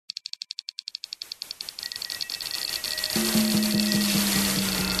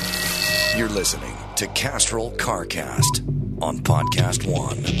You're listening to Castrol CarCast on Podcast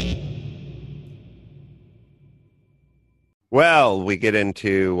One. Well, we get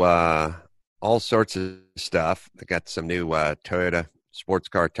into all sorts of stuff. I got some new Toyota sports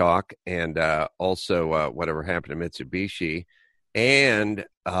car talk, and also whatever happened to Mitsubishi. And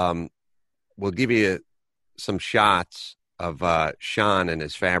we'll give you some shots of Sean and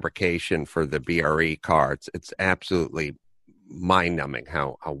his fabrication for the BRE car. It's absolutely mind-numbing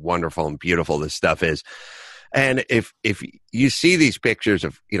how wonderful and beautiful this stuff is. And if you see these pictures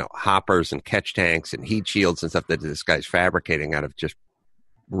of, hoppers and catch tanks and heat shields and stuff that this guy's fabricating out of just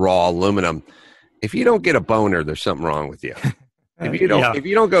raw aluminum, if you don't get a boner, there's something wrong with you. If you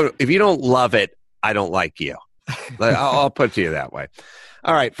don't love it, I don't like you. I'll put it to you that way.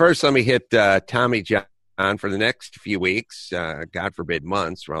 All right. First, let me hit Tommy John for the next few weeks, God forbid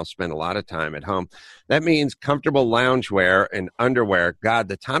months, where I'll spend a lot of time at home. That means comfortable loungewear and underwear. God,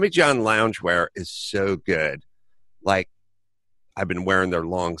 the Tommy John loungewear is so good. Like, I've been wearing their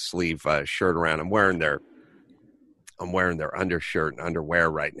long sleeve shirt around. I'm wearing their undershirt and underwear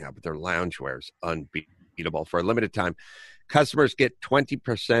right now, but their loungewear is unbeatable. For a limited time, customers get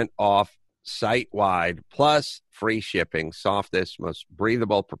 20% off site-wide, plus free shipping. Softest, most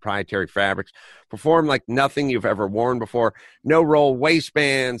breathable proprietary fabrics, perform like nothing you've ever worn before. No roll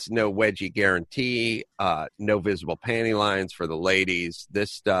waistbands, no wedgie guarantee, no visible panty lines for the ladies.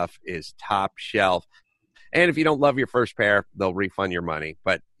 This stuff is top shelf. And if you don't love your first pair, they'll refund your money,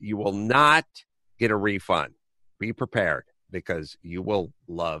 but you will not get a refund. Be prepared, because you will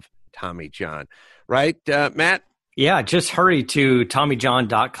love Tommy John. Right, Matt? Yeah, just hurry to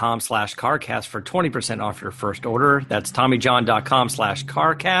TommyJohn.com/CarCast for 20% off your first order. That's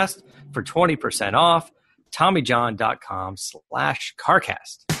TommyJohn.com/CarCast for 20% off.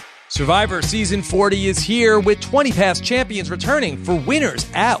 TommyJohn.com/CarCast. Survivor Season 40 is here with 20 past champions returning for Winners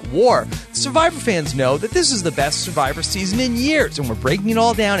at War. Survivor fans know that this is the best Survivor season in years, and we're breaking it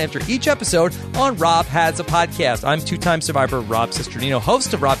all down after each episode on Rob Has a Podcast. I'm two-time Survivor Rob Cesternino,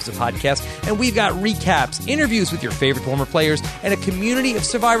 host of Rob Has a Podcast, and we've got recaps, interviews with your favorite former players, and a community of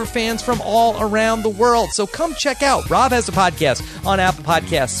Survivor fans from all around the world. So come check out Rob Has a Podcast on Apple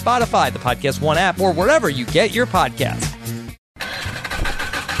Podcasts, Spotify, the Podcast One app, or wherever you get your podcasts.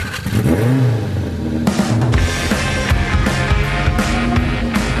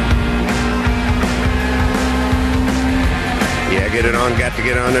 Got to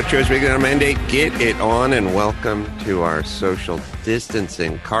get on. No choice. We get on a mandate. Get it on, and welcome to our social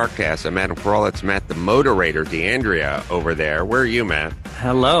distancing CarCast. I'm Adam Peralta. It's Matt, the moderator. DeAndrea over there. Where are you, Matt?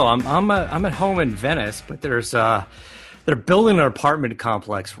 Hello. I'm at home in Venice, but they're building an apartment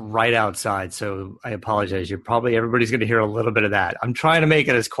complex right outside. So I apologize. Everybody's going to hear a little bit of that. I'm trying to make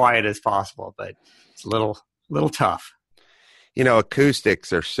it as quiet as possible, but it's a little tough.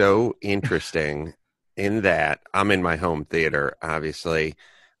 Acoustics are so interesting. In that I'm in my home theater, obviously.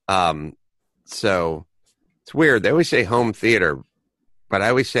 So it's weird. They always say home theater, but I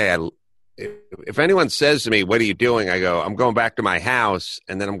always say, if anyone says to me, what are you doing? I go, I'm going back to my house,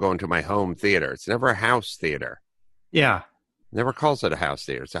 and then I'm going to my home theater. It's never a house theater. Yeah. Never calls it a house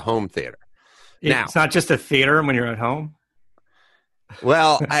theater. It's a home theater. It's not just a theater when you're at home.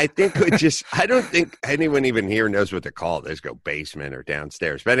 Well, I don't think anyone even here knows what to call it. They just go basement or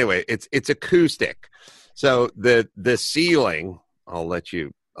downstairs. But anyway, it's acoustic. So the ceiling, I'll let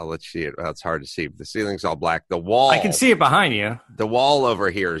you see it. Well, it's hard to see. The ceiling's all black. The wall, I can see it behind you. The wall over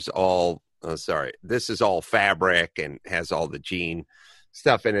here is all, this is all fabric and has all the jean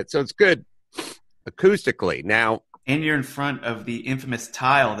stuff in it. So it's good acoustically. Now, and you're in front of the infamous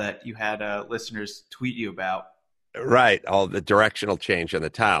tile that you had listeners tweet you about. Right, all the directional change on the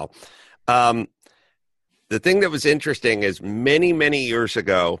tile. The thing that was interesting is many, many years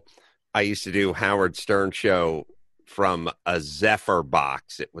ago, I used to do Howard Stern show from a Zephyr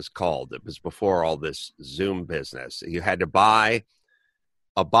box, it was called. It was before all this Zoom business. You had to buy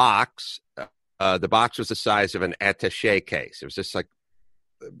a box. The box was the size of an attaché case. It was just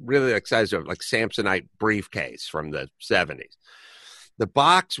really size of Samsonite briefcase from the 70s. The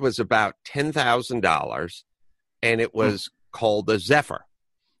box was about $10,000. And it was called a Zephyr.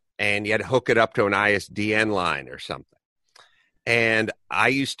 And you had to hook it up to an ISDN line or something. And I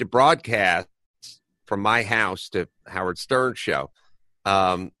used to broadcast from my house to Howard Stern's show.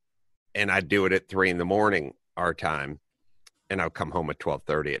 And I'd do it at 3 a.m, our time. And I'd come home at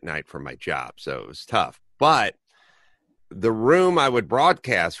 12:30 at night from my job. So it was tough. But the room I would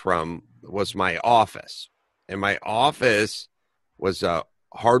broadcast from was my office. And my office was a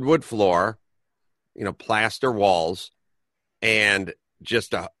hardwood floor, plaster walls, and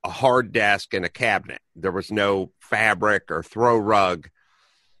just a hard desk and a cabinet. There was no fabric or throw rug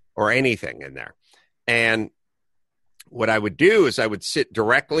or anything in there. And what I would do is I would sit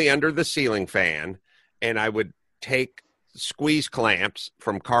directly under the ceiling fan, and I would take squeeze clamps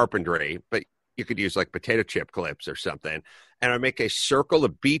from carpentry, but you could use like potato chip clips or something, and I'd make a circle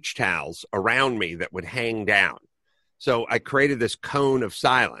of beach towels around me that would hang down. So I created this cone of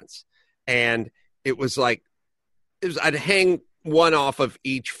silence, and it was like, I'd hang one off of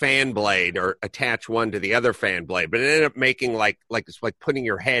each fan blade or attach one to the other fan blade, but it ended up making like it's like putting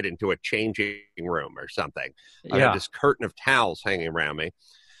your head into a changing room or something. I had this curtain of towels hanging around me.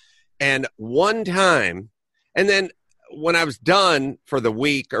 And one time, and then when I was done for the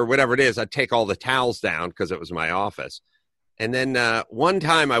week or whatever it is, I'd take all the towels down because it was my office. And then one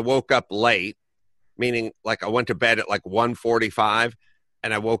time I woke up late, meaning like I went to bed at like 1:45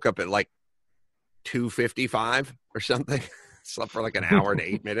 and I woke up at like 2:55 or something. Slept for like an hour and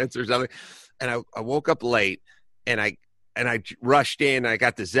 8 minutes or something. And I woke up late, and I rushed in. I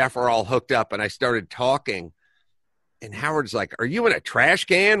got the Zephyr all hooked up, and I started talking. And Howard's like, "Are you in a trash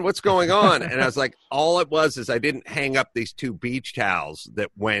can? What's going on?" And I was like, all it was is I didn't hang up these 2 beach towels that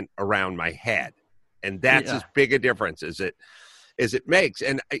went around my head. And that's as big a difference as it makes.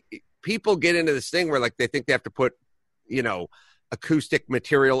 And people get into this thing where like they think they have to put, acoustic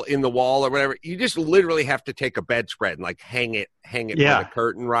material in the wall or whatever. You just literally have to take a bedspread and like hang it where the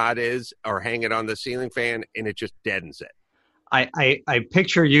curtain rod is, or hang it on the ceiling fan, and it just deadens it. I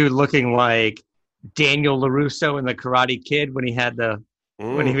picture you looking like Daniel LaRusso in the Karate Kid when he had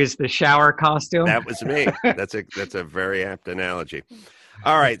when he was the shower costume. That was me. That's a very apt analogy.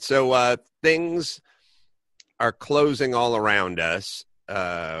 All right. So things are closing all around us.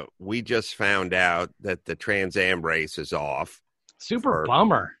 We just found out that the Trans Am race is off. Super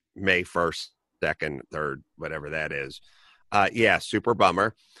bummer. May 1st, 2nd, 3rd, whatever that is. Super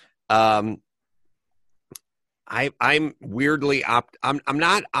bummer. I'm weirdly I'm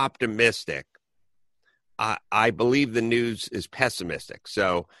not optimistic. I believe the news is pessimistic.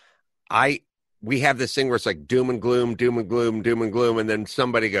 So we have this thing where it's like doom and gloom, doom and gloom, doom and gloom, and then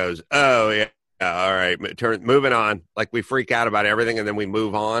somebody goes, "Oh yeah, all right, moving on." Like we freak out about everything and then we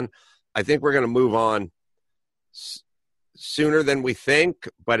move on. I think we're going to move on sooner than we think,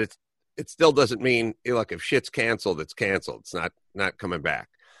 but it still doesn't mean, look, if shit's canceled, it's canceled. It's not coming back.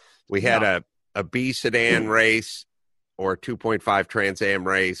 We had a B sedan race or a 2.5 Trans Am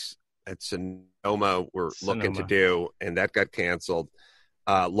race at Sonoma looking to do, and that got canceled.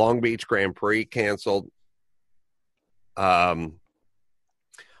 Long Beach Grand Prix canceled.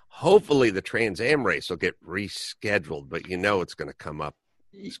 Hopefully the Trans Am race will get rescheduled, but it's going to come up.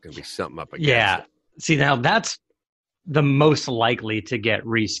 It's going to be something up against it. See, now that's the most likely to get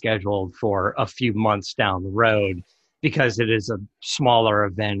rescheduled for a few months down the road, because it is a smaller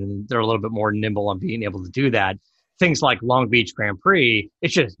event and they're a little bit more nimble on being able to do that. Things like Long Beach Grand Prix,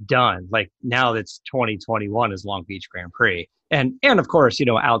 it's just done. Like now it's 2021 is Long Beach Grand Prix. And of course,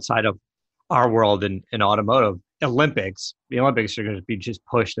 outside of our world in automotive, the Olympics are going to be just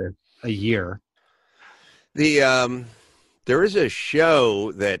pushed a year. There is a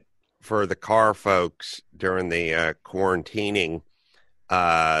show that for the car folks during the quarantining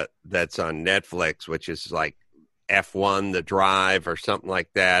that's on Netflix, which is like F1 The Drive or something like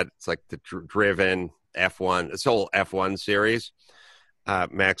that. It's like the driven F1, this whole F1 series.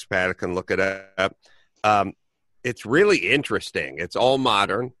 Max Paddock can look it up. It's really interesting. It's all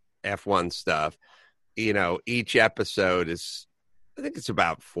modern F1 stuff. Each episode is, I think it's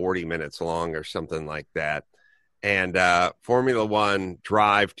about 40 minutes long or something like that. And Formula One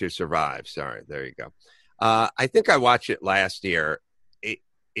Drive to Survive. Sorry, there you go. I think I watched it last year.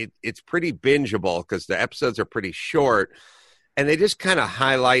 It's pretty bingeable because the episodes are pretty short, and they just kind of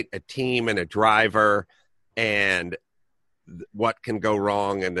highlight a team and a driver and what can go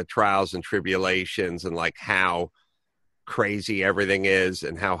wrong and the trials and tribulations and like how crazy everything is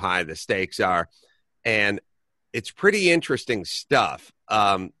and how high the stakes are. And it's pretty interesting stuff.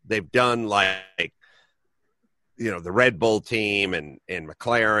 They've done like, the Red Bull team and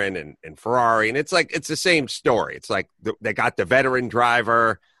McLaren and Ferrari. And it's like, it's the same story. It's like they got the veteran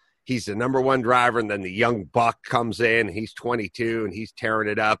driver. He's the number one driver. And then the young buck comes in. He's 22 and he's tearing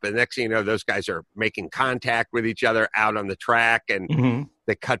it up. And next thing you know, those guys are making contact with each other out on the track. And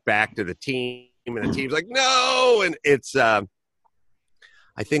they cut back to the team. And the team's like, no. And it's, I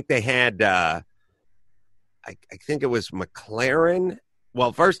think they had, I think it was McLaren.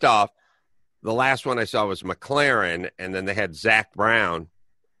 Well, first off, the last one I saw was McLaren, and then they had Zach Brown,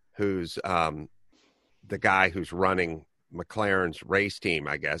 who's the guy who's running McLaren's race team,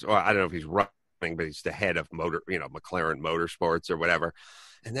 I guess. Or I don't know if he's but he's the head of McLaren Motorsports or whatever.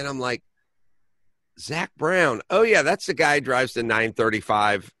 And then I'm like, Zach Brown. Oh yeah, that's the guy who drives the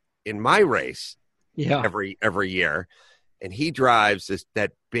 935 in my race. Yeah. Every year. And he drives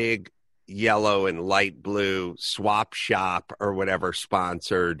that big yellow and light blue Swap Shop or whatever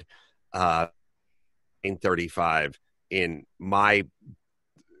sponsored 935 in my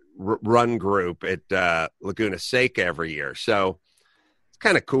run group at Laguna Seca every year. So it's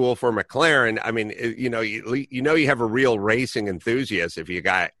kind of cool for McLaren. I mean, you have a real racing enthusiast if you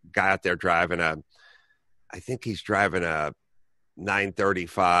got out there driving I think he's driving a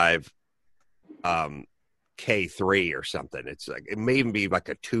 935 K3 or something. It's like, it may even be like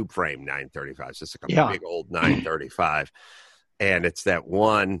a tube frame 935. It's just like a big old 935. And it's that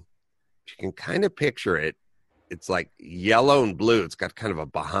one, you can kind of picture it. It's like yellow and blue. It's got kind of a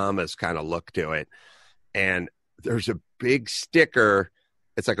Bahamas kind of look to it. And there's a big sticker.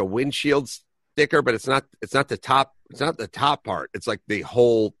 It's like a windshield sticker, but it's not the top. It's not the top part. It's like the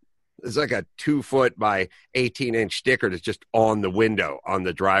whole, it's like a 2-foot by 18-inch sticker that's just on the window, on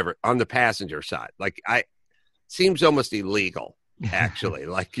the passenger side. Like seems almost illegal, actually.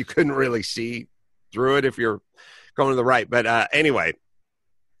 Like you couldn't really see through it if you're going to the right. But anyway,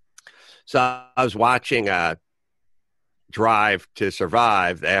 so I was watching Drive to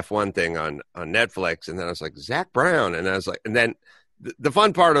Survive, the F1 thing on Netflix, and then I was like, Zach Brown. And I was like, and then the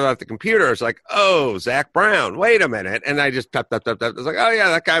fun part about the computer is like, oh, Zach Brown, wait a minute. And I just tapped. I was like, oh,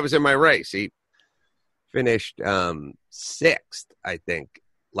 yeah, that guy was in my race. He finished 6th, I think,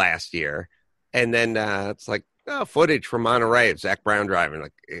 last year. And then it's like, footage from Monterey of Zach Brown driving,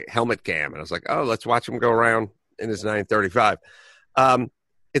 like helmet cam. And I was like, oh, let's watch him go around in his 935.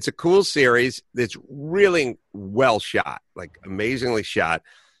 It's a cool series. It's really well shot, like amazingly shot.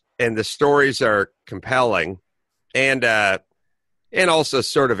 And the stories are compelling and also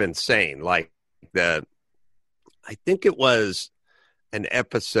sort of insane. Like I think it was an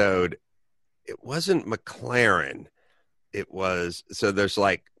episode. It wasn't McLaren. It was, so there's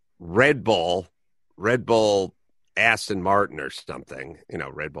like Red Bull, Aston Martin or something.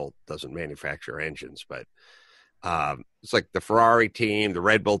 Red Bull doesn't manufacture engines, but it's like the Ferrari team, the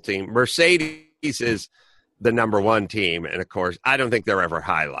Red Bull team. Mercedes is the number one team. And of course, I don't think they're ever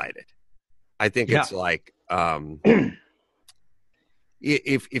highlighted. I think it's like,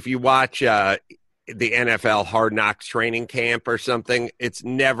 if you watch the NFL Hard Knocks training camp or something, it's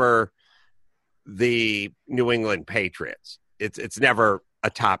never the New England Patriots. It's never a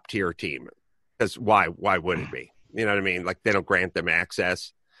top tier team. Because why would it be? You know what I mean? Like they don't grant them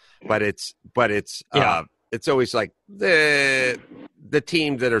access, but it's always like the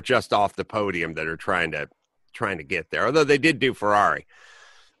team that are just off the podium that are trying to get there. Although they did do Ferrari,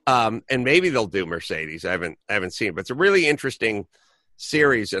 and maybe they'll do Mercedes. I haven't seen it, but it's a really interesting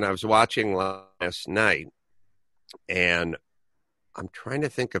series. And I was watching last night, and I'm trying to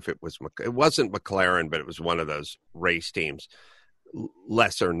think if it wasn't McLaren, but it was one of those race teams,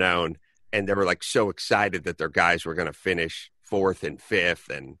 lesser known. And they were like so excited that their guys were going to finish 4th and 5th.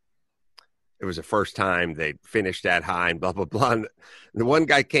 And it was the first time they finished that high and blah, blah, blah. And the one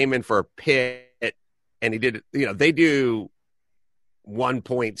guy came in for a pit and he did, they do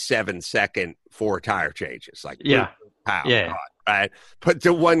 1.7 second 4 tire changes. Like, pow, God, right? But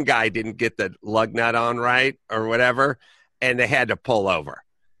the one guy didn't get the lug nut on right or whatever. And they had to pull over.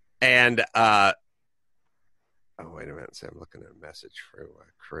 And, oh, wait a minute. I'm looking at a message for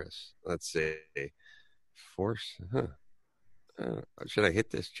Chris. Let's see. Force. Should I hit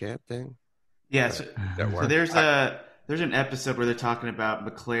this chat thing? Yeah. So there's an episode where they're talking about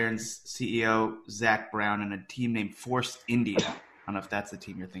McLaren's CEO, Zach Brown, and a team named Force India. I don't know if that's the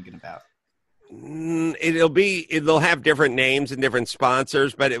team you're thinking about. They'll have different names and different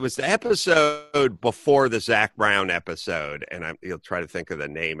sponsors, but it was the episode before the Zach Brown episode. And you'll try to think of the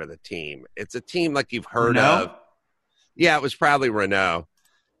name of the team. It's a team like you've heard of. Yeah, it was probably Renault.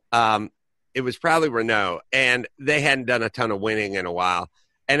 And they hadn't done a ton of winning in a while.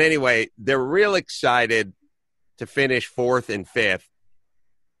 And anyway, they're real excited to finish 4th and 5th.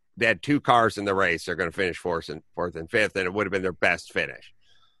 They had 2 cars in the race. They're going to finish 4th and 5th, and it would have been their best finish.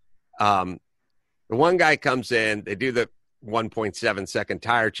 The one guy comes in, they do the 1.7 second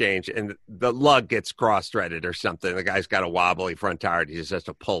tire change, and the lug gets cross-threaded or something. The guy's got a wobbly front tire. He just has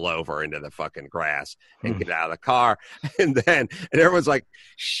to pull over into the fucking grass and get out of the car. And everyone's like,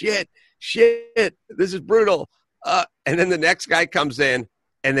 shit, this is brutal. And then the next guy comes in,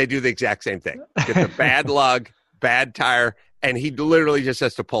 and they do the exact same thing. Get the bad lug, bad tire, and he literally just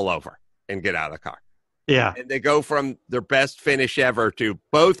has to pull over and get out of the car. Yeah. And they go from their best finish ever to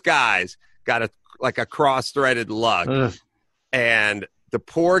both guys got a cross-threaded lug. And the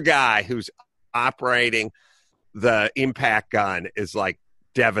poor guy who's operating the impact gun is like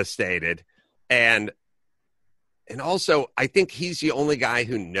devastated. And also, I think he's the only guy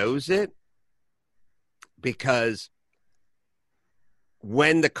who knows it, because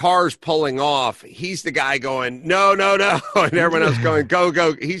when the car's pulling off, he's the guy going, no, no, no. And everyone else going, go,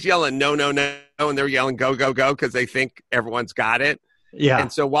 go. He's yelling, no, no, no. And they're yelling, go, go, go, because they think everyone's got it. Yeah.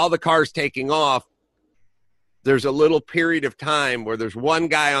 And so while the car's taking off, there's a little period of time where there's one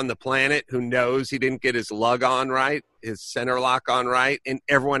guy on the planet who knows he didn't get his lug on right, his center lock on right, and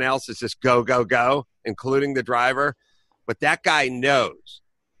everyone else is just go, go, go, including the driver. But that guy knows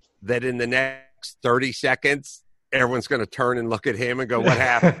that in the next 30 seconds, everyone's going to turn and look at him and go, what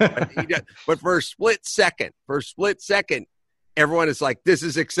happened? But for a split second, everyone is like, this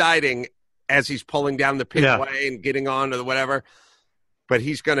is exciting, as he's pulling down the pitway and getting on or whatever. But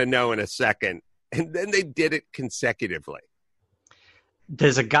he's going to know in a second. And then they did it consecutively.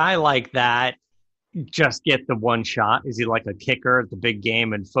 Does a guy like that just get the one shot? Is he like a kicker at the big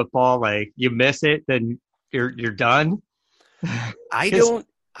game in football? Like, you miss it, then you're done? I don't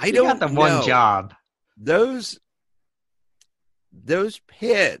got the one job. Those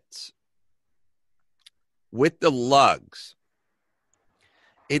pits with the lugs,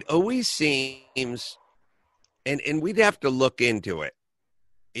 it always seems, and we'd have to look into it,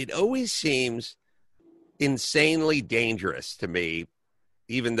 it always seems insanely dangerous to me,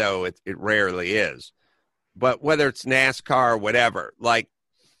 even though it rarely is. But whether it's NASCAR or whatever, like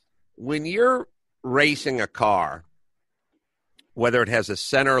when you're racing a car, whether it has a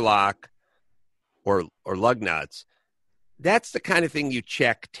center lock or lug nuts, that's the kind of thing you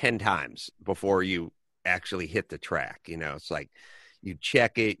check 10 times before you actually hit the track. You know, it's like you'd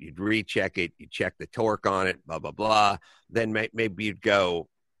check it, you'd recheck it, you check the torque on it, blah, blah, blah. Then maybe you'd go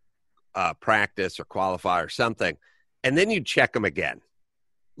practice or qualify or something, and then you'd check them again.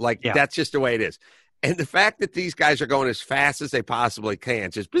 Like, that's just the way it is. And the fact that these guys are going as fast as they possibly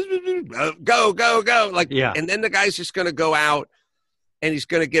can, just go, go, go. Like, and then the guy's just going to go out and he's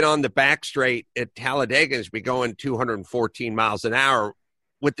going to get on the back straight at Talladega and be going 214 miles an hour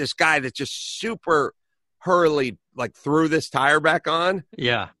with this guy that just super hurriedly, like, threw this tire back on.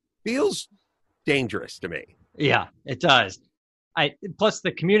 Yeah. Feels dangerous to me. Yeah, it does. Plus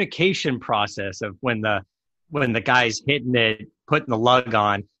the communication process of when the guy's hitting it, putting the lug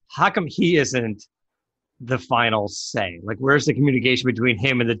on, how come he isn't the final say? Like, where's the communication between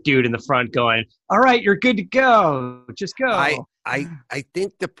him and the dude in the front going, all right, you're good to go, just go? I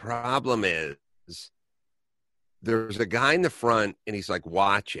think the problem is there's a guy in the front and he's like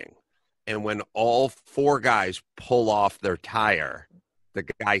watching, and when all four guys pull off their tire, the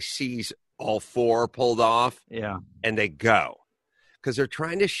guy sees all four pulled off, and they go, because they're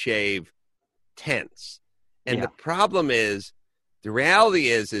trying to shave tenths. And the problem is, the reality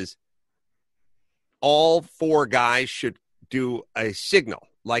is all four guys should do a signal.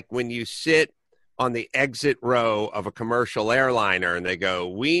 Like when you sit on the exit row of a commercial airliner and they go,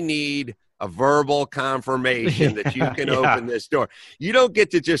 we need a verbal confirmation that you can open this door. You don't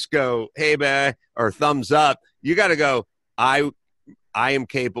get to just go, hey, man, or thumbs up. You got to go, I am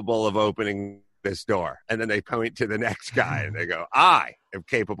capable of opening this door. And then they point to the next guy and they go, I am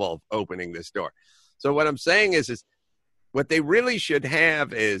capable of opening this door. So what I'm saying is what they really should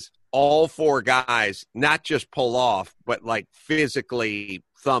have is all four guys not just pull off, but like physically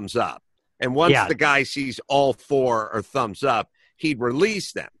thumbs up. And once the guy sees all four or thumbs up, he'd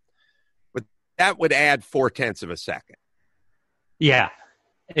release them. But that would add 0.4 of a second. Yeah,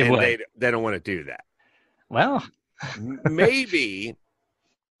 it would. They don't want to do that. Well, maybe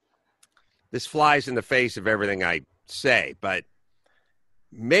this flies in the face of everything I say, but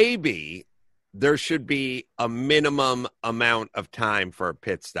maybe there should be a minimum amount of time for a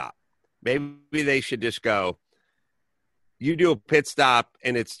pit stop. Maybe they should just go, you do a pit stop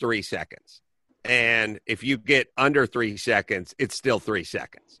and it's 3 seconds. And if you get under 3 seconds, it's still 3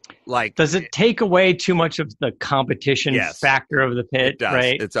 seconds. Like, does it take away too much of the competition factor of the pit? It does.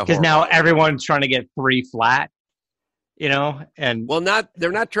 Right? It's because now everyone's trying to get 3 flat, you know? And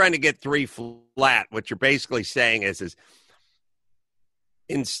they're not trying to get 3 flat. What you're basically saying is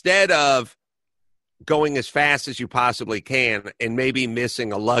instead of going as fast as you possibly can and maybe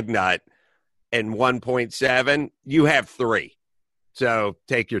missing a lug nut and 1.7, you have 3. So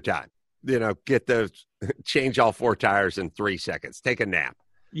take your time. You know, change all 4 tires in 3 seconds. Take a nap.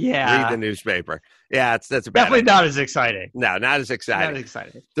 Yeah. Read the newspaper. Yeah, that's a bad definitely idea. Not as exciting. No, not as exciting. Not as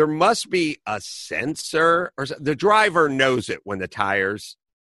exciting. There must be a sensor, or the driver knows it when the tire's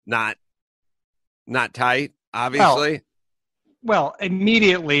not tight, obviously. Well,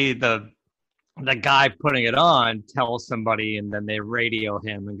 immediately the the guy putting it on tells somebody, and then they radio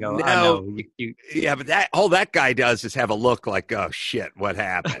him and go, No. "I know you." Yeah, but all that guy does is have a look like, "Oh shit, what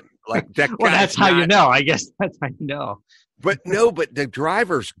happened?" Like that. Well, that's how you know. I guess that's how you know. But no, but the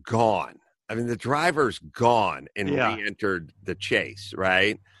driver's gone. I mean, the driver's gone and re-entered the chase,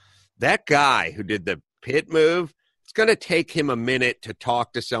 right? That guy who did the pit move, it's going to take him a minute to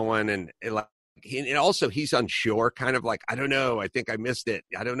talk to someone. And also he's unsure, kind of like, I don't know. I think I missed it.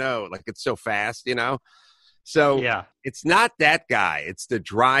 I don't know. Like, it's so fast, you know? So it's not that guy. It's the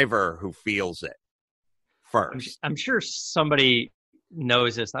driver who feels it first. I'm sure somebody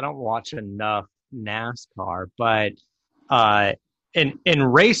knows this. I don't watch enough NASCAR, but in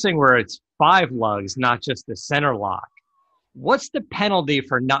racing where it's 5 lugs, not just the center lock, what's the penalty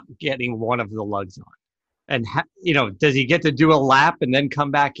for not getting one of the lugs on? And does he get to do a lap and then come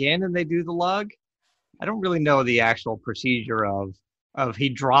back in and they do the lug? I don't really know the actual procedure of he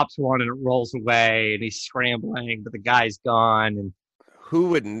drops one and it rolls away and he's scrambling, but the guy's gone. And who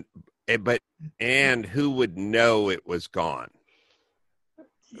wouldn't? And who would know it was gone?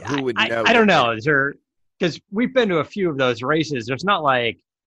 Who would know? I don't know. Because we've been to a few of those races. There's not like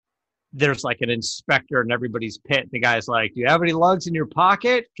there's like an inspector in everybody's pit. The guy's like, "Do you have any lugs in your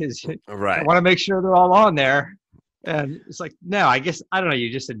pocket? Because I want to make sure they're all on there." And it's like, no, I guess, I don't know.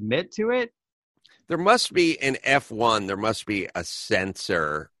 You just admit to it. There must be in F1, there must be a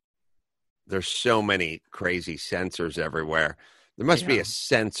sensor. There's so many crazy sensors everywhere. There must be a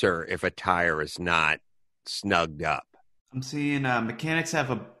sensor if a tire is not snugged up. I'm seeing mechanics have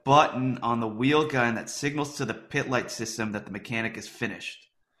a button on the wheel gun that signals to the pit light system that the mechanic is finished.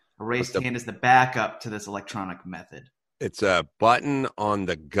 A raised hand is the backup to this electronic method. It's a button on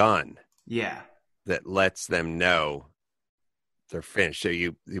the gun. Yeah. That lets them know they're finished. So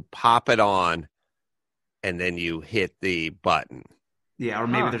you pop it on and then you hit the button. Yeah, or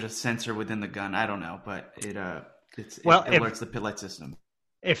maybe there's a sensor within the gun. I don't know, but it alerts the pit light system.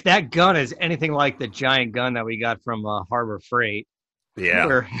 If that gun is anything like the giant gun that we got from Harbor Freight,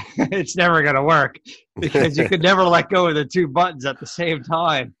 it's never going to work because you could never let go of the 2 buttons at the same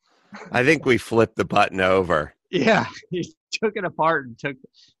time. I think we flipped the button over. Yeah, he took it apart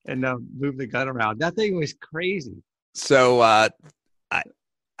and moved the gun around. That thing was crazy. So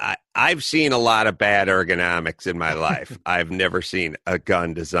I've seen a lot of bad ergonomics in my life. I've never seen a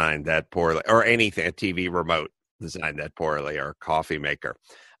gun designed that poorly, or anything, a TV remote designed that poorly, or a coffee maker.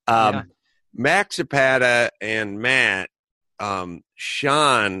 Max Zapata and Matt,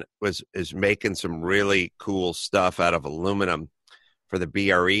 Sean is making some really cool stuff out of aluminum for the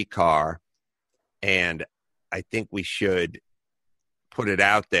BRE car, and I think we should put it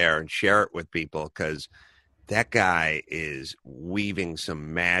out there and share it with people, because that guy is weaving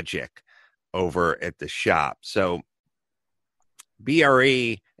some magic over at the shop. So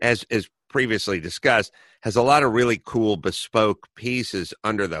BRE, as previously discussed, has a lot of really cool bespoke pieces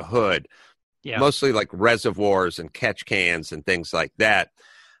under the hood, mostly like reservoirs and catch cans and things like that.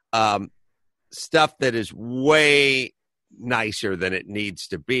 Stuff that is way nicer than it needs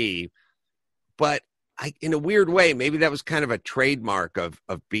to be. But in a weird way, maybe that was kind of a trademark of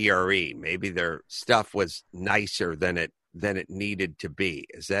BRE. Maybe their stuff was nicer than it needed to be.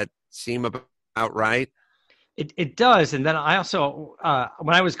 Does that seem about right? It does. And then I also,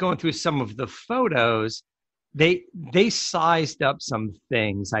 when I was going through some of the photos, they sized up some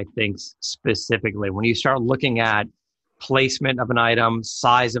things, I think, specifically. When you start looking at placement of an item,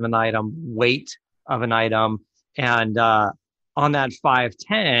 size of an item, weight of an item, and on that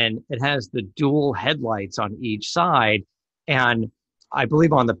 510, it has the dual headlights on each side. And I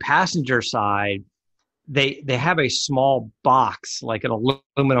believe on the passenger side, they have a small box, like an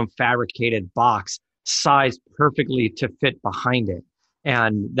aluminum fabricated box, sized perfectly to fit behind it.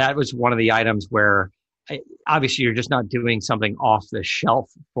 And that was one of the items where obviously you're just not doing something off the shelf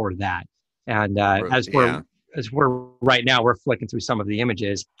for that. And as we're right now, we're flicking through some of the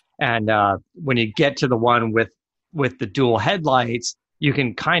images. And when you get to the one with the dual headlights, you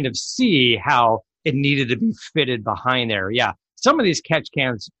can kind of see how it needed to be fitted behind there. Yeah. Some of these catch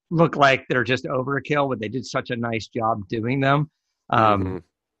cans look like they're just overkill, but they did such a nice job doing them. And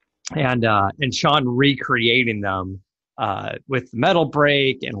Sean recreating them with the metal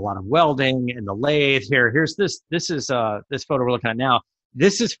brake and a lot of welding and the lathe. Here's this is this photo we're looking at now.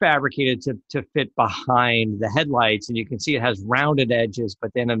 This is fabricated to fit behind the headlights, and you can see it has rounded edges,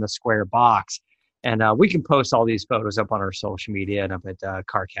 but then in the square box. And we can post all these photos up on our social media and up at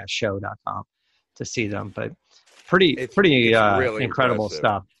carcastshow.com to see them. But pretty really incredible impressive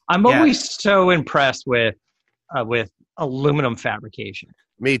stuff. I'm always so impressed with aluminum fabrication.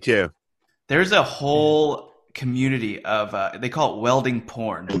 Me too. There's a whole community of they call it welding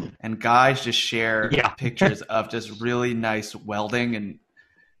porn, and guys just share pictures of just really nice welding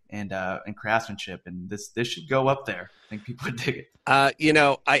and craftsmanship, and this should go up there. I think people would dig it.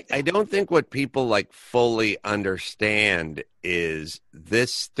 I don't think what people like fully understand is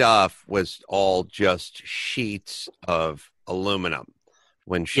this stuff was all just sheets of aluminum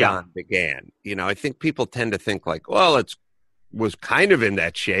when Sean began. I think people tend to think like, well, it was kind of in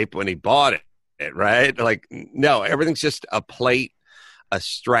that shape when he bought it, right? Like, no, everything's just a plate, a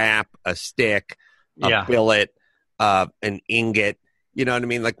strap, a stick, a billet, an ingot. You know what I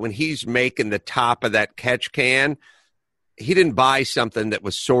mean? Like when he's making the top of that catch can, he didn't buy something that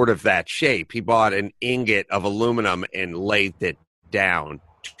was sort of that shape. He bought an ingot of aluminum and laid it down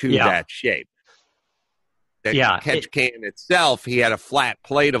to that shape. That catch can itself, he had a flat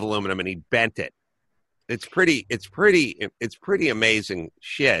plate of aluminum and he bent it. It's pretty amazing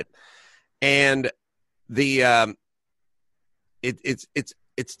shit. And the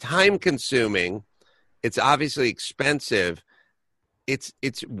it's time consuming. It's obviously expensive. It's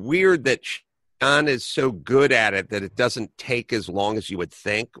weird that Sean is so good at it that it doesn't take as long as you would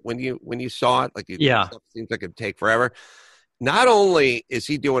think when you saw it. Like it seems like it'd take forever. Not only is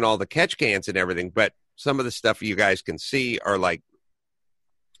he doing all the catch cans and everything, but some of the stuff you guys can see are like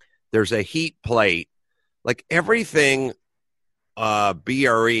there's a heat plate. Like everything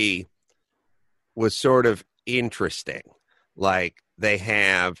BRE was sort of interesting. Like they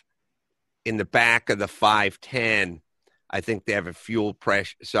have in the back of the 510, I think they have a fuel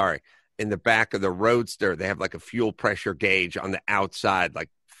pressure. Sorry. In the back of the Roadster, they have like a fuel pressure gauge on the outside, like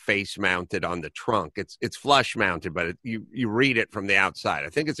face mounted on the trunk. It's flush mounted, but you read it from the outside. I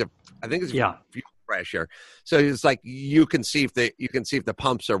think it's fuel pressure. So it's like you can see if the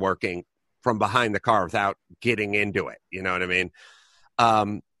pumps are working from behind the car without getting into it. You know what I mean?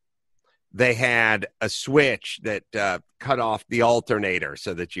 They had a switch that cut off the alternator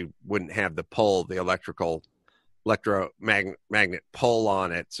so that you wouldn't have the electromagnet pull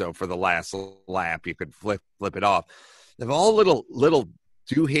on it. So for the last lap, you could flip it off. They have all little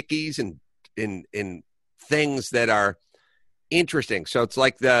doohickeys and in things that are interesting. So it's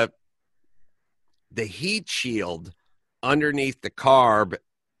like the heat shield underneath the carbs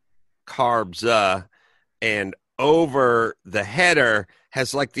and over the header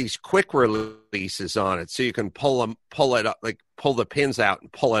has like these quick releases on it, so you can pull it up, like pull the pins out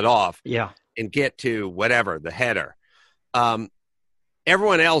and pull it off. And get to whatever the header.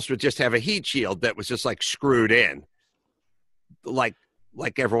 Everyone else would just have a heat shield that was just like screwed in, like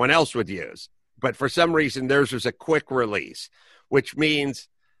everyone else would use. But for some reason, theirs was a quick release, which means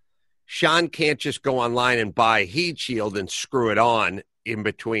Sean can't just go online and buy a heat shield and screw it on in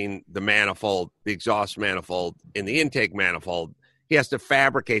between the manifold, the exhaust manifold, and the intake manifold. He has to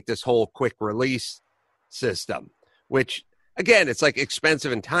fabricate this whole quick release system, which, again, it's like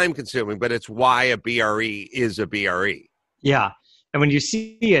expensive and time consuming, but it's why a BRE is a BRE. Yeah. And when you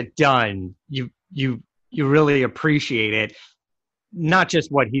see it done, you really appreciate it. Not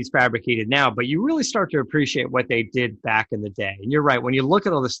just what he's fabricated now, but you really start to appreciate what they did back in the day. And you're right. When you look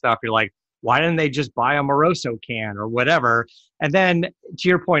at all this stuff, you're like, why didn't they just buy a Moroso can or whatever? And then to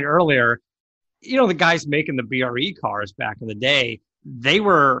your point earlier, the guys making the BRE cars back in the day, they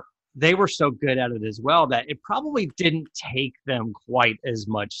were so good at it as well that it probably didn't take them quite as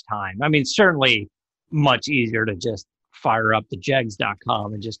much time. I mean, certainly much easier to just fire up the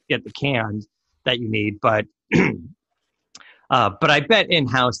jegs.com and just get the cans that you need. But I bet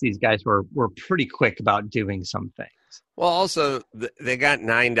in-house these guys were pretty quick about doing some things. Well, also, they got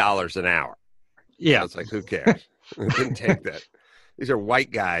 $9 an hour. Yeah. So it's like, who cares? It didn't take that. These are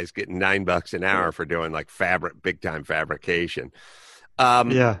white guys getting $9 an hour for doing like big-time fabrication.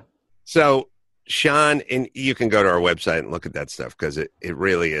 So, Sean, and you can go to our website and look at that stuff because it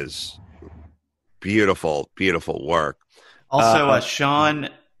really is beautiful, beautiful work. Also, Sean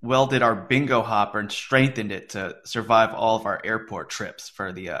welded our bingo hopper and strengthened it to survive all of our airport trips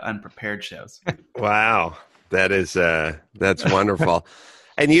for the unprepared shows. Wow. That's wonderful.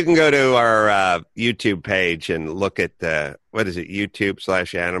 And you can go to our YouTube page and look at what is it?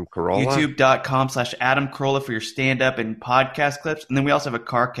 YouTube/Adam Carolla? YouTube.com/Adam Carolla for your stand-up and podcast clips. And then we also have a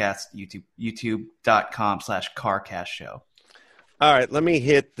CarCast YouTube.com/CarCast show. All right, let me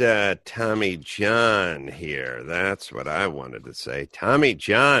hit Tommy John here. That's what I wanted to say. Tommy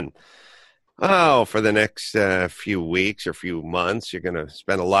John. Oh, for the next few weeks or few months, you're going to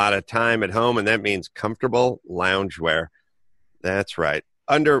spend a lot of time at home, and that means comfortable loungewear. That's right.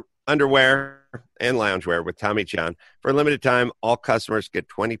 Underwear and loungewear with Tommy John. For a limited time, all customers get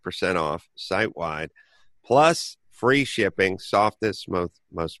 20% off site-wide, plus free shipping, softest,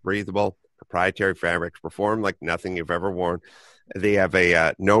 most breathable, proprietary fabrics, perform like nothing you've ever worn. They have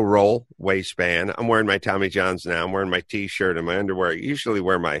a no-roll waistband. I'm wearing my Tommy Johns now. I'm wearing my T-shirt and my underwear. I usually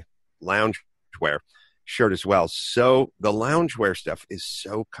wear my loungewear shirt as well. So the loungewear stuff is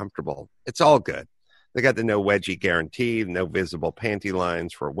so comfortable. It's all good. They got the no wedgie guarantee, no visible panty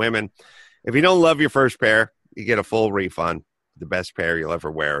lines for women. If you don't love your first pair, you get a full refund. The best pair you'll ever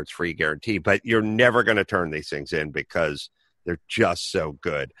wear. It's free guarantee, but you're never going to turn these things in because they're just so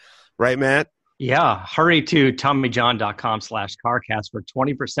good. Right, Matt? Yeah. Hurry to TommyJohn.com/CarCast for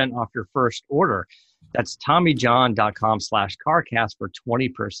 20% off your first order. That's TommyJohn.com/CarCast for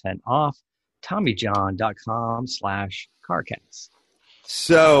 20% off. TommyJohn.com/CarCast.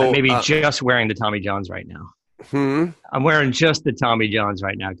 So maybe just wearing the Tommy Johns right now. I'm wearing just the Tommy Johns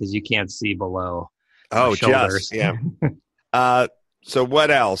right now because you can't see below my shoulders. Just, yeah. So what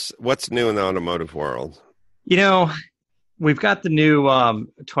else? What's new in the automotive world? You know, we've got the new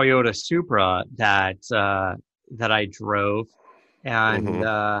Toyota Supra that I drove, and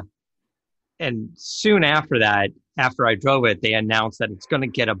soon after that, after I drove it, they announced that it's going to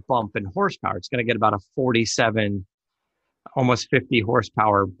get a bump in horsepower. It's going to get about a 47, almost 50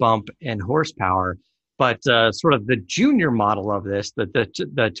 horsepower bump in horsepower. But sort of the junior model of this, the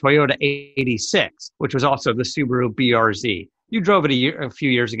Toyota 86, which was also the Subaru BRZ. You drove it a few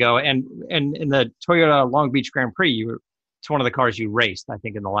years ago, and in the Toyota Long Beach Grand Prix, it's one of the cars you raced. I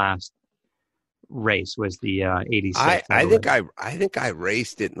think in the last race was the 86. I think I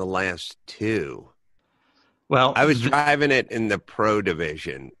raced it in the last two. Well, I was driving it in the Pro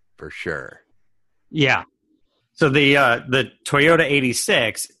division for sure. Yeah. So the Toyota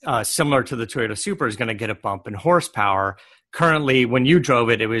 86, similar to the Toyota Supra, is going to get a bump in horsepower. Currently, when you drove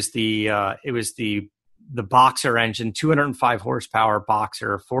it, it was the Boxer engine, 205 horsepower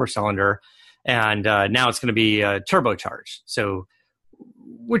Boxer 4-cylinder, and now it's going to be turbocharged. So,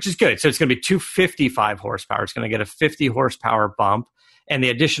 which is good. So it's going to be 255 horsepower. It's going to get a 50 horsepower bump, and the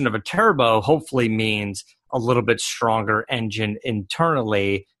addition of a turbo hopefully means a little bit stronger engine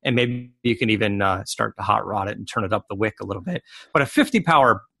internally, and maybe you can even start to hot rod it and turn it up the wick a little bit. But a 50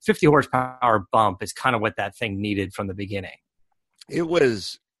 horsepower bump is kind of what that thing needed from the beginning. It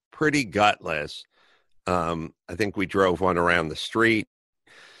was pretty gutless. I think we drove one around the street.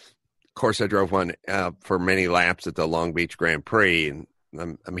 Of course, I drove one for many laps at the Long Beach Grand Prix, and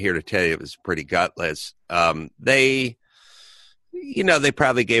I'm here to tell you it was pretty gutless. They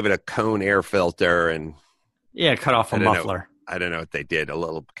probably gave it a cone air filter and cut off a muffler. I don't know what they did, a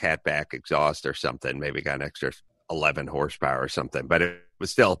little catback exhaust or something, maybe got an extra 11 horsepower or something, but it was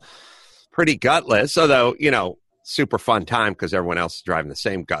still pretty gutless, although, super fun time because everyone else is driving the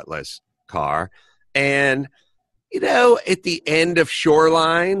same gutless car. And, at the end of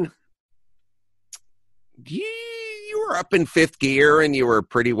Shoreline, you were up in fifth gear and you were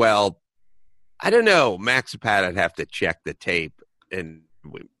pretty well, I don't know, Max Pat, I'd have to check the tape, and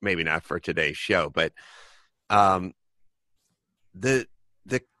maybe not for today's show, but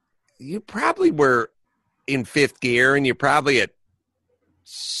you probably were in fifth gear and you're probably at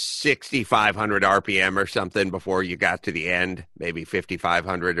 6,500 RPM or something before you got to the end, maybe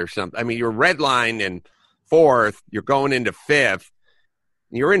 5,500 or something. I mean, you're redlined in fourth, you're going into fifth.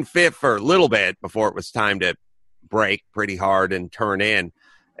 You're in fifth for a little bit before it was time to brake pretty hard and turn in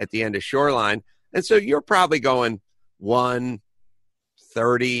at the end of Shoreline. And so you're probably going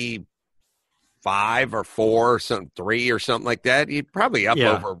 135 or 4 or something, 3 or something like that. You're probably up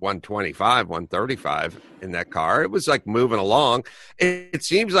over 125, 135 in that car. It was like moving along. It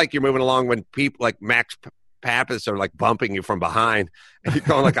seems like you're moving along when people like Max Pappas are like bumping you from behind and you're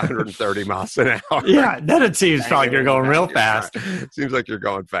going like 130 miles an hour. Yeah, then it seems like you're going real fast. It seems like you're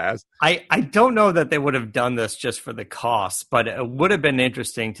going fast. I don't know that they would have done this just for the cost, but it would have been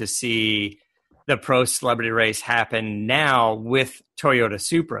interesting to see the Pro Celebrity Race happen now with Toyota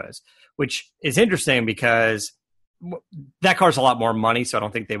Supras, which is interesting because that car's a lot more money, so I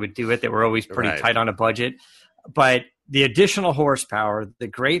don't think they would do it. They were always pretty tight on a budget. But the additional horsepower, the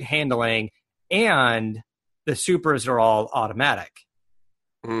great handling, and the Supras are all automatic.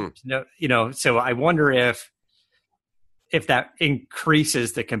 So I wonder if that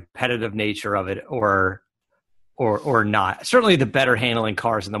increases the competitive nature of it or not. Certainly the better handling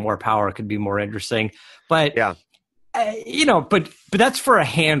cars and the more power could be more interesting. But but that's for a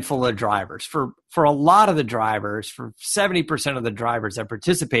handful of drivers. For a lot of the drivers, for 70% of the drivers that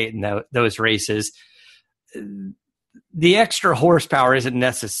participate in those races, the extra horsepower isn't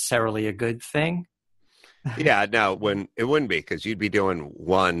necessarily a good thing. Yeah, no, it wouldn't be, because you'd be doing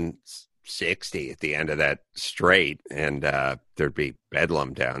 160 at the end of that straight, and there'd be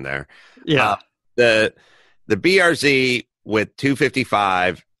bedlam down there. Yeah, the BRZ with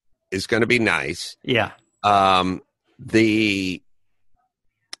 255 is going to be nice. Yeah. And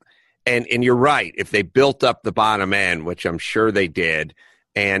you're right. If they built up the bottom end, which I'm sure they did,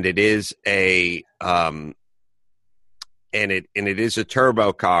 and it is a it is a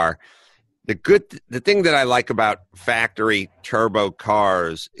turbo car. The thing that I like about factory turbo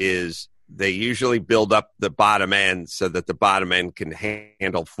cars is they usually build up the bottom end so that the bottom end can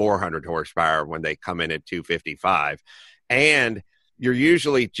handle 400 horsepower when they come in at 255. And you're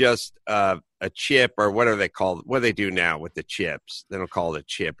usually just a chip, or what do they do now with the chips? They don't call it a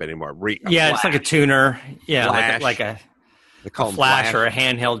chip anymore. It's like a tuner. Yeah, like a flash or a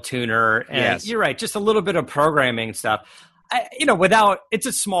handheld tuner. And yes. You're right, just a little bit of programming and stuff. It's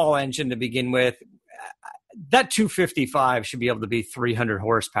a small engine to begin with. That 255 should be able to be 300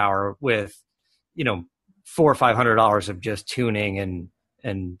 horsepower with, $400 or $500 of just tuning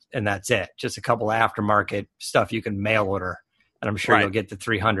and that's it. Just a couple of aftermarket stuff you can mail order, and I'm sure you'll get the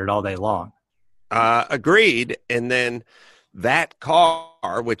 300 all day long. Agreed. And then that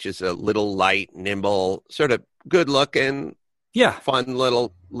car, which is a little light, nimble, sort of good looking, fun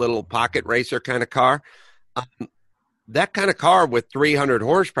little pocket racer kind of car. That kind of car with 300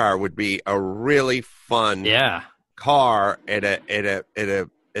 horsepower would be a really fun car at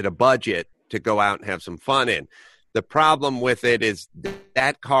a budget to go out and have some fun in. The problem with it is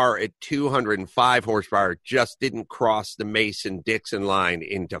that car at 205 horsepower just didn't cross the Mason-Dixon line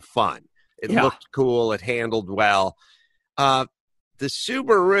into fun. It looked cool. It handled well. The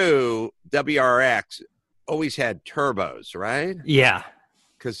Subaru WRX always had turbos, right? Yeah.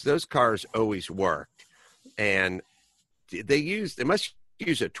 Because those cars always worked. And they must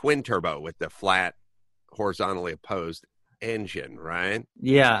use a twin turbo with the flat, horizontally opposed engine, right?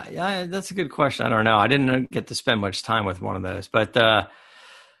 Yeah, that's a good question. I don't know. I didn't get to spend much time with one of those, but they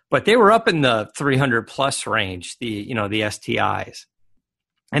were up in the 300 plus range. The STIs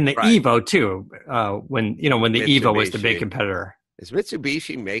and the Evo too. When the Evo was the big competitor. Is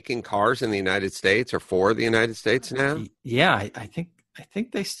Mitsubishi making cars in the United States or for the United States now? Yeah, I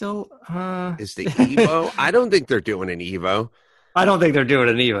think they still is the Evo. I don't think they're doing an Evo. I don't think they're doing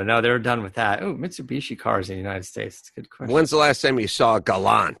an Evo. No, they're done with that. Oh, Mitsubishi cars in the United States. It's a good question. When's the last time you saw a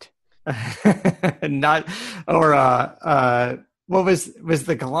Galant? What was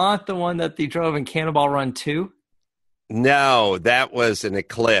the Galant the one that they drove in Cannonball Run 2? No, that was an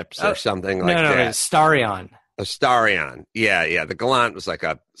Eclipse or something like that. No, Starion. A Starion. Yeah. The Galant was like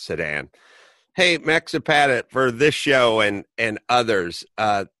a sedan. Hey, Mexipata, for this show and others,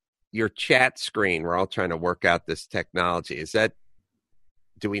 your chat screen, we're all trying to work out this technology. Is that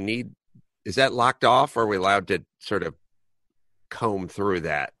locked off, or are we allowed to sort of comb through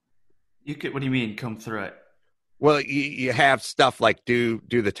that? What do you mean, comb through it? Well, you have stuff like do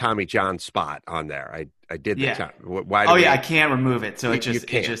the Tommy John spot on there. I did the time. Why? I can't remove it. So it's just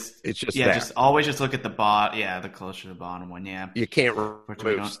there. Just always just look at the bottom. Yeah, the closer to the bottom one. Yeah, you can't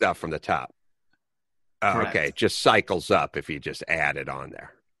remove stuff from the top. Okay, it just cycles up if you just add it on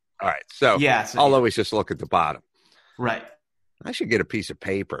there. All right, so I'll always just look at the bottom. Right. I should get a piece of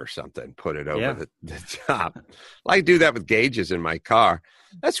paper or something, put it over the top. I do that with gauges in my car.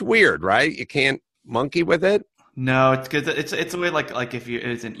 That's weird, right? You can't monkey with it. No, it's good. It's a way like if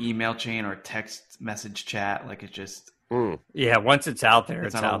it's an email chain or a text message chat, like it just once it's out there,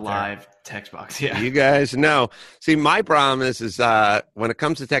 it's on out a live text box. Yeah, you guys know. See, my problem is when it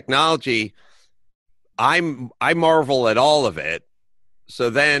comes to technology, I marvel at all of it. So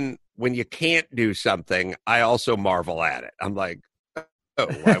then when you can't do something, I also marvel at it. I'm like, oh,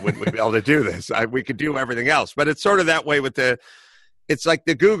 why wouldn't we be able to do this? We could do everything else. But it's sort of that way with it's like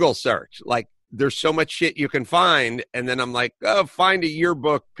the Google search. Like there's so much shit you can find. And then I'm like, oh, find a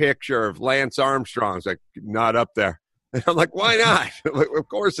yearbook picture of Lance Armstrong. It's like, not up there. And I'm like, why not? Like, of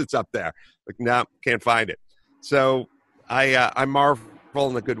course it's up there. Like, no, can't find it. So I marvel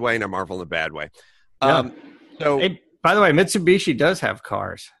in a good way and I marvel in a bad way. Hey, by the way, Mitsubishi does have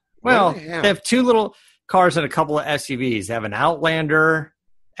cars. Well, they have two little cars and a couple of SUVs. They have an Outlander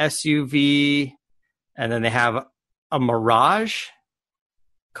SUV, and then they have a Mirage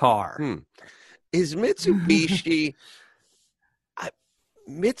car. Is Mitsubishi...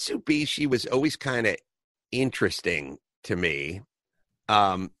 Mitsubishi was always kind of interesting to me.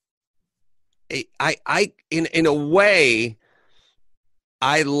 I in a way,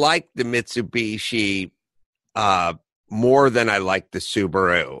 I like the Mitsubishi more than I like the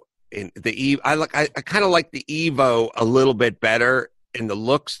Subaru. I kind of like the Evo a little bit better in the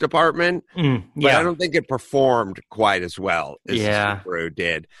looks department, but I don't think it performed quite as well as the Subaru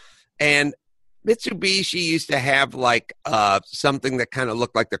did. And Mitsubishi used to have like something that kind of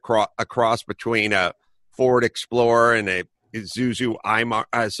looked like a cross between a Ford Explorer and Zuzu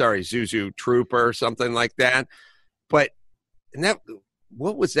Trooper or something like that. But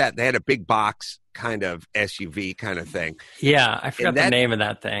what was that? They had a big box kind of SUV kind of thing. Yeah, I forgot the name of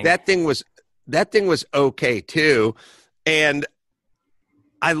that thing. That thing was okay too, and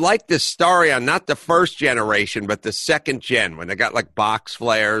I like the Starion, not the first generation, but the second gen when they got like box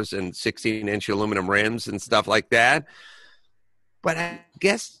flares and 16-inch aluminum rims and stuff like that. But I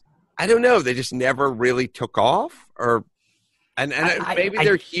guess I don't know. They just never really took off, maybe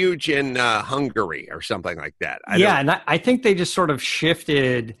they're huge in Hungary or something like that. I think they just sort of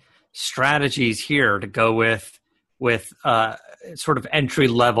shifted strategies here to go with sort of entry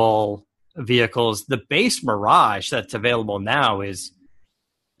level vehicles. The base Mirage that's available now is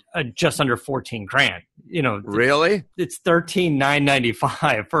just under $14,000. Really, it's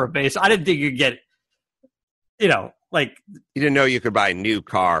 $13,995 for a base. I didn't think you'd get, like you didn't know you could buy a new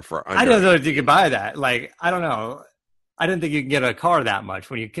car for. I don't know if you could buy that. Like I don't know. I didn't think you could get a car that much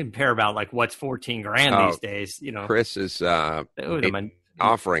when you compare about like what's $14,000 these days. Chris is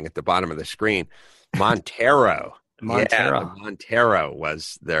offering at the bottom of the screen. Montero. Montero. Yeah, the Montero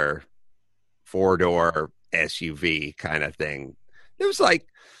was their 4-door SUV kind of thing. It was like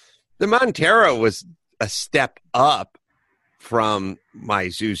the Montero was a step up from my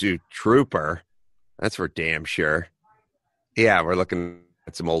Zuzu Trooper. That's for damn sure. Yeah, we're looking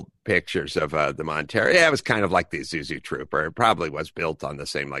at some old pictures of the Montero. Yeah, it was kind of like the Zuzu Trooper. It probably was built on the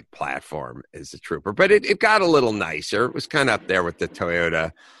same like platform as the Trooper, but it got a little nicer. It was kind of up there with the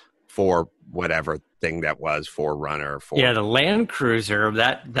Toyota 4 whatever thing that was, 4Runner. Yeah, the Land Cruiser,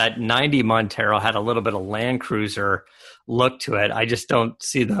 that 90 Montero had a little bit of Land Cruiser look to it. I just don't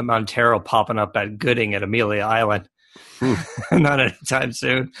see the Montero popping up at Gooding at Amelia Island. Not anytime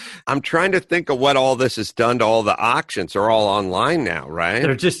soon. I'm trying to think of what all this has done to all the auctions. They're all online now, right?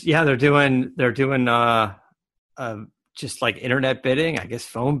 They're doing just like internet bidding, I guess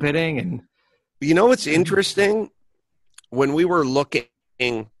phone bidding. And what's interesting? When we were looking,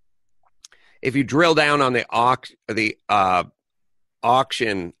 if you drill down on the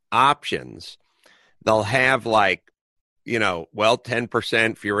auction options, they'll have like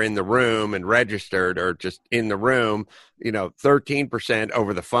 10% if you're in the room and registered or just in the room, 13%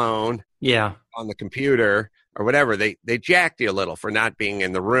 over the phone. Yeah. On the computer or whatever. They jacked you a little for not being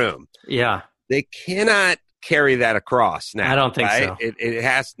in the room. Yeah. They cannot carry that across now. I don't think right? so. It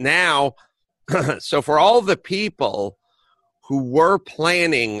has now. So for all the people who were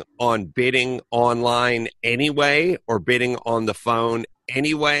planning on bidding online anyway or bidding on the phone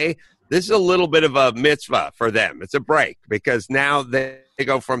anyway, this is a little bit of a mitzvah for them. It's a break because now they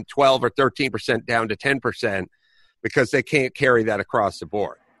go from 12 or 13% down to 10% because they can't carry that across the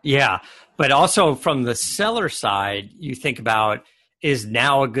board. Yeah. But also from the seller side, you think about, is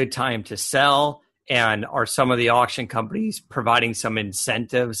now a good time to sell? And are some of the auction companies providing some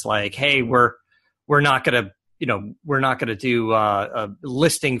incentives like, hey, we're not going to, we're not going to do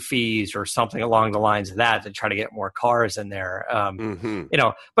listing fees or something along the lines of that to try to get more cars in there.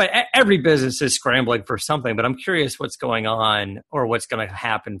 But every business is scrambling for something. But I'm curious what's going on or what's going to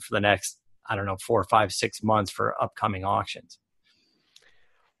happen for the next, 4, 5, 6 months for upcoming auctions.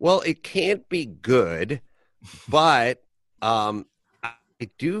 Well, it can't be good, but I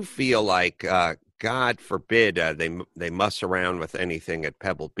do feel like, God forbid, they muss around with anything at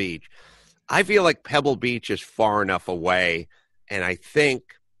Pebble Beach. I feel like Pebble Beach is far enough away, and I think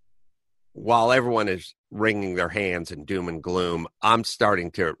while everyone is wringing their hands in doom and gloom, I'm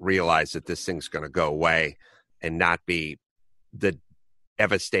starting to realize that this thing's going to go away and not be the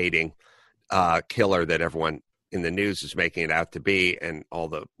devastating killer that everyone in the news is making it out to be, and all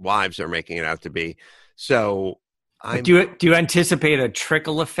the wives are making it out to be. So do you anticipate a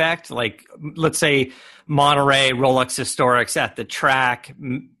trickle effect? Like, let's say Monterey, Rolex Historics at the track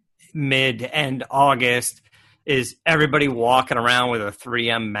mid-end August, is everybody walking around with a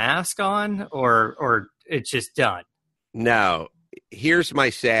 3M mask on, or it's just done? No. Here's my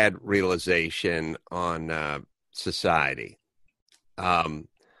sad realization on society.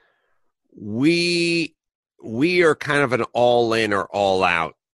 We are kind of an all-in or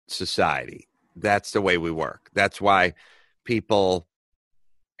all-out society. That's the way we work. That's why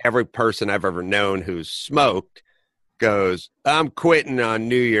every person I've ever known who's smoked goes, I'm quitting on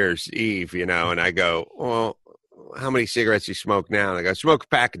New Year's Eve, and I go, well, how many cigarettes do you smoke now? And I go, smoke a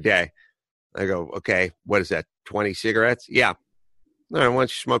pack a day. I go, okay, what is that, 20 cigarettes? Yeah. All right, why don't you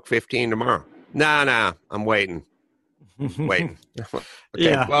smoke 15 tomorrow? No, I'm waiting. Okay,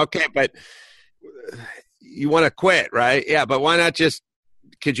 yeah. Well, okay, but you want to quit, right? Yeah, but why not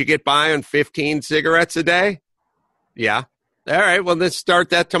could you get by on 15 cigarettes a day? Yeah. All right, well, let's start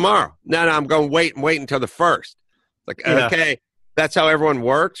that tomorrow. No, I'm going to wait until the 1st. Like, okay, that's how everyone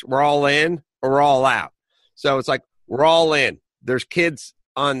works. We're all in or we're all out. So it's like, we're all in. There's kids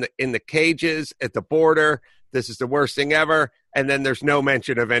in the cages at the border. This is the worst thing ever. And then there's no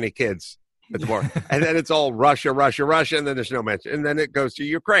mention of any kids at the border. And then it's all Russia, Russia, Russia. And then there's no mention. And then it goes to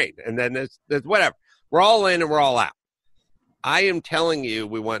Ukraine. And then there's whatever. We're all in and we're all out. I am telling you,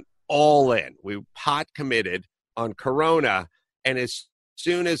 we went all in. We pot committed on Corona. And as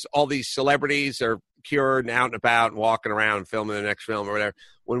soon as all these celebrities are cured and out and about and walking around and filming the next film or whatever,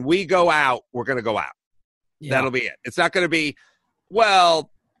 when we go out, we're going to go out. Yeah. That'll be it. It's not going to be,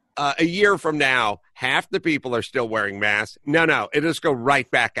 a year from now, half the people are still wearing masks. No, it'll just go right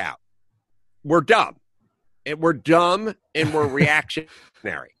back out. We're dumb. And we're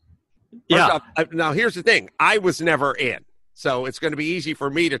reactionary. Yeah. Now, here's the thing. I was never in. So it's going to be easy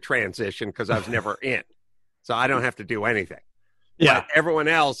for me to transition because I was never in. So I don't have to do anything. Yeah. But everyone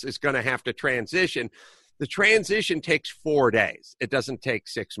else is going to have to transition. The transition takes 4 days. It doesn't take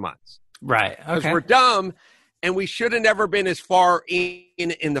 6 months. Right. Okay. Because we're dumb, and we should have never been as far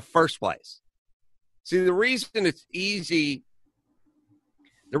in the first place. See, the reason it's easy,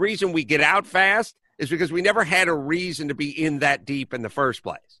 the reason we get out fast is because we never had a reason to be in that deep in the first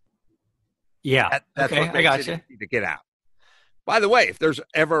place. Yeah. That's okay, what I got makes you. it easy to get out. By the way, if there's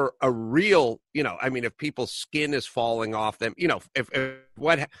ever a real, if people's skin is falling off them,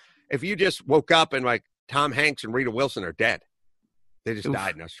 if you just woke up and like Tom Hanks and Rita Wilson are dead, they just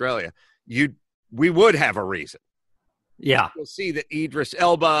died in Australia, we would have a reason. Yeah. You'll see that Idris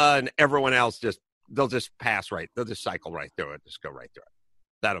Elba and everyone else they'll just pass right. They'll just cycle right through it. Just go right through it.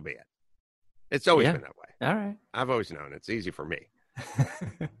 That'll be it. It's always been that way. All right. I've always known it's easy for me.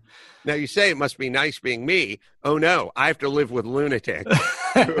 Now you say it must be nice being me. Oh no, I have to live with lunatics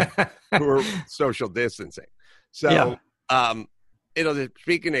who are social distancing. So,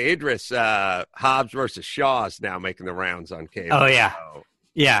 speaking of Idris, Hobbs versus Shaw is now making the rounds on cable. Oh yeah. So,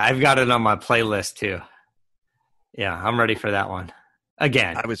 yeah, I've got it on my playlist too. Yeah, I'm ready for that one.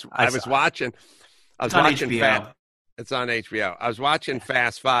 Again, I was watching. It's on HBO. It's on HBO. I was watching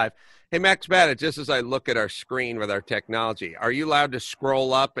Fast Five. Hey, Max Bennett, just as I look at our screen with our technology, are you allowed to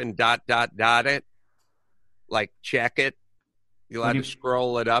scroll up and ... it? Like check it? You allowed to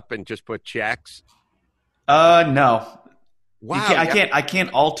scroll it up and just put checks? No. Wow. I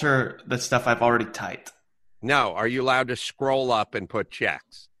can't alter the stuff I've already typed. No. Are you allowed to scroll up and put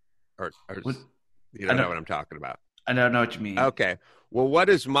checks? Or you don't know what I'm talking about? I don't know what you mean. Okay. Well, what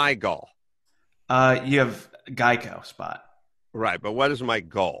is my goal? You have Geico spot. Right, but what is my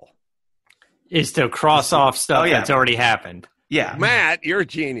goal? Is to cross off stuff that's already happened. Yeah. Matt, you're a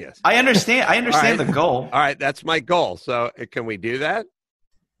genius. I understand the goal. All right, that's my goal. So can we do that?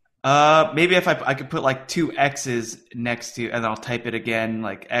 Maybe if I could put like 2 X's next to, and then I'll type it again,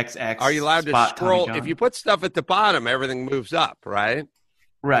 like XX. Are you allowed to scroll? If you put stuff at the bottom, everything moves up, right?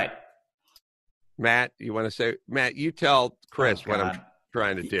 Right. Matt, you want to say? Matt, you tell Chris what I'm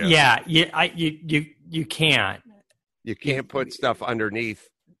trying to do. Yeah, you can't. You can't put stuff underneath.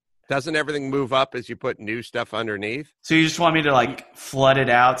 Doesn't everything move up as you put new stuff underneath? So you just want me to like flood it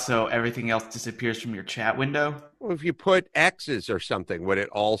out so everything else disappears from your chat window? Well, if you put X's or something, would it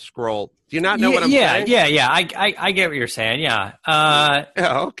all scroll? Do you not know what I'm saying? Yeah. I get what you're saying. Yeah.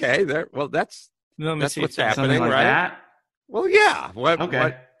 Okay. There. Well, that's what's happening, like right? That? Well, yeah.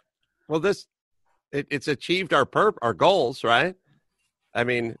 Okay. Well, it's achieved our goals, right? I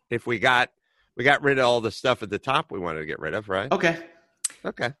mean, if we got rid of all the stuff at the top we wanted to get rid of, right? Okay.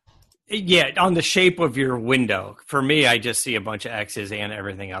 Yeah, on the shape of your window. For me, I just see a bunch of X's and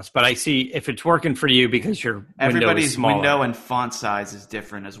everything else. But I see if it's working for you because your everybody's window is window and font size is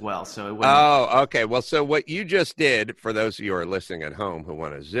different as well. So it wouldn't... Oh, okay. Well, so what you just did, for those of you who are listening at home who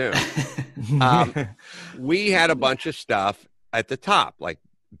want to Zoom, we had a bunch of stuff at the top, like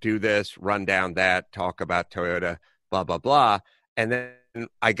do this, run down that, talk about Toyota, blah, blah, blah. And then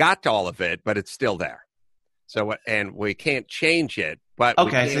I got to all of it, but it's still there. So, and we can't change it. But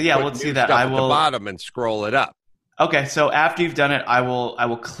okay, so yeah, we'll see that. I will at the bottom and scroll it up. Okay, so after you've done it, I will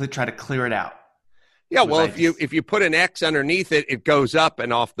try to clear it out. Yeah, well, if you put an X underneath it, it goes up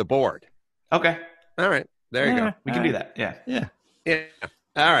and off the board. Okay. All right. There you go. We can do that. Yeah. Yeah.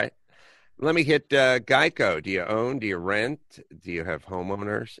 All right. Let me hit Geico. Do you own? Do you rent? Do you have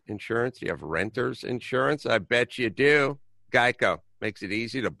homeowners insurance? Do you have renters insurance? I bet you do. Geico makes it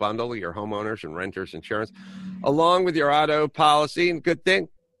easy to bundle your homeowners and renters insurance along with your auto policy. And good thing,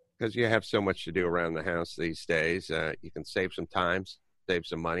 because you have so much to do around the house these days. You can save some time, save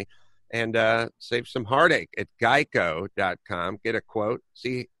some money, and save some heartache at geico.com. Get a quote.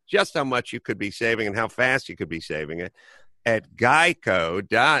 See just how much you could be saving and how fast you could be saving it at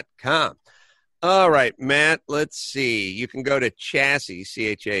geico.com. All right, Matt, let's see. You can go to chassis,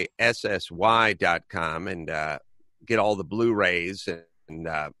 CHASSY.com, and get all the Blu-rays and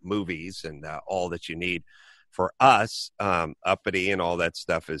movies and all that you need for us. Uppity and all that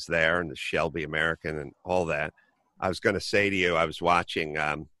stuff is there, and the Shelby American and all that. I was going to say to you, I was watching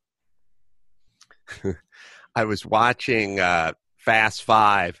Fast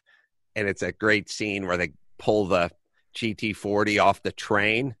Five, and it's a great scene where they pull the GT40 off the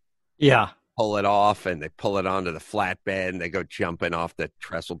train. Yeah. Pull it off, and they pull it onto the flatbed, and they go jumping off the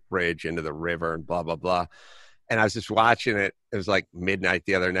trestle bridge into the river and blah, blah, blah. And I was just watching it. It was like midnight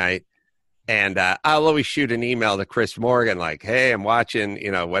the other night. And I'll always shoot an email to Chris Morgan like, hey, I'm watching,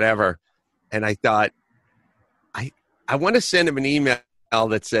 whatever. And I thought, I want to send him an email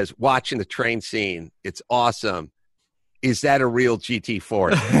that says, watching the train scene. It's awesome. Is that a real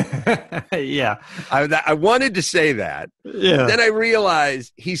GT40? Yeah. I wanted to say that. Yeah. Then I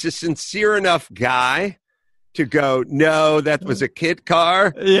realized he's a sincere enough guy to go, no, that was a kit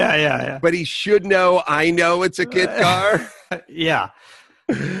car. Yeah. But he should know I know it's a kit car. Yeah.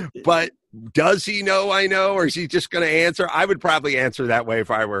 But does he know I know, or is he just going to answer? I would probably answer that way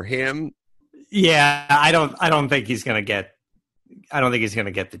if I were him. Yeah, I don't think he's going to get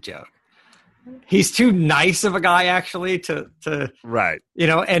the joke. He's too nice of a guy, actually, to right,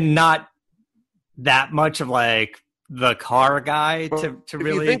 and not that much of like the car guy to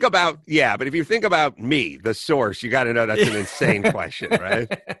really think about. Yeah, but if you think about me, the source, you got to know that's an insane question, right?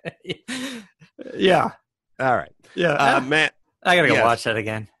 Yeah. All right. Yeah, Matt, I gotta go watch that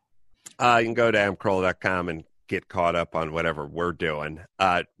again. You can go to amcroll.com and get caught up on whatever we're doing.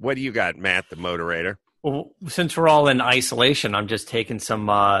 What do you got, Matt, the Moderator? Well, since we're all in isolation, I'm just taking some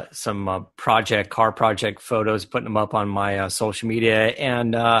car project photos, putting them up on my social media,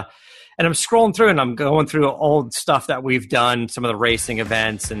 and I'm scrolling through, and I'm going through old stuff that we've done, some of the racing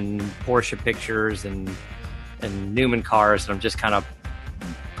events and Porsche pictures and Newman cars, and I'm just kind of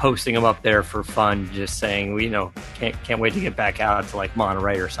posting them up there for fun, just saying, can't wait to get back out to like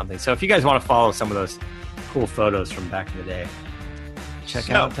Monterey or something. So if you guys want to follow some of those cool photos from back in the day, check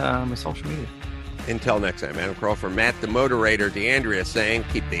out my social media. Until next time, Adam Kroll for Matt the Moderator, DeAndrea saying,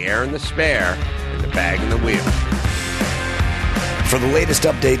 keep the air in the spare and the bag in the wheel. For the latest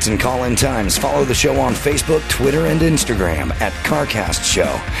updates and call-in times, follow the show on Facebook, Twitter, and Instagram at CarCast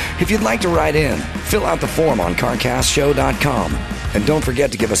Show. If you'd like to write in, fill out the form on CarCastShow.com. And don't forget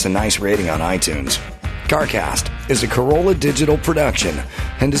to give us a nice rating on iTunes. CarCast is a Corolla Digital production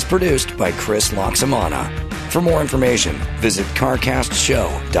and is produced by Chris Loxamana. For more information, visit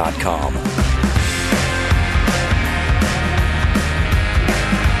CarCastShow.com.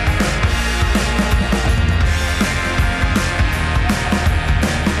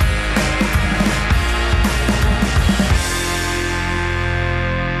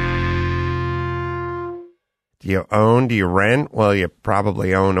 Do you own? Do you rent? Well, you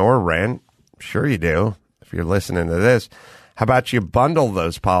probably own or rent. Sure you do, if you're listening to this. How about you bundle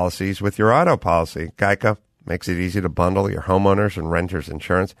those policies with your auto policy? Geico makes it easy to bundle your homeowners and renters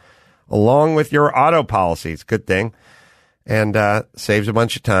insurance along with your auto policies. Good thing. And saves a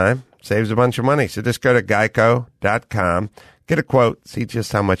bunch of time, saves a bunch of money. So just go to geico.com, get a quote, see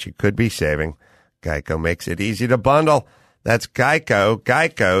just how much you could be saving. Geico makes it easy to bundle. That's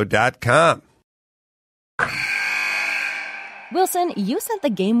geico.com. Wilson, you sent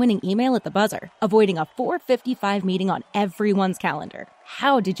the game-winning email at the buzzer, avoiding a 4:55 meeting on everyone's calendar.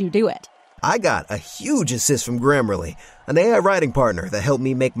 How did you do it? I got a huge assist from Grammarly, an AI writing partner that helped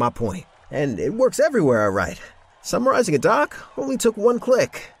me make my point. And it works everywhere I write. Summarizing a doc only took one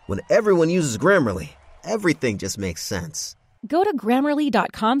click. When everyone uses Grammarly, everything just makes sense. Go to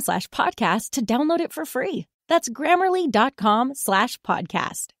Grammarly.com/podcast to download it for free. That's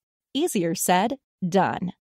Grammarly.com/podcast. Easier said, done.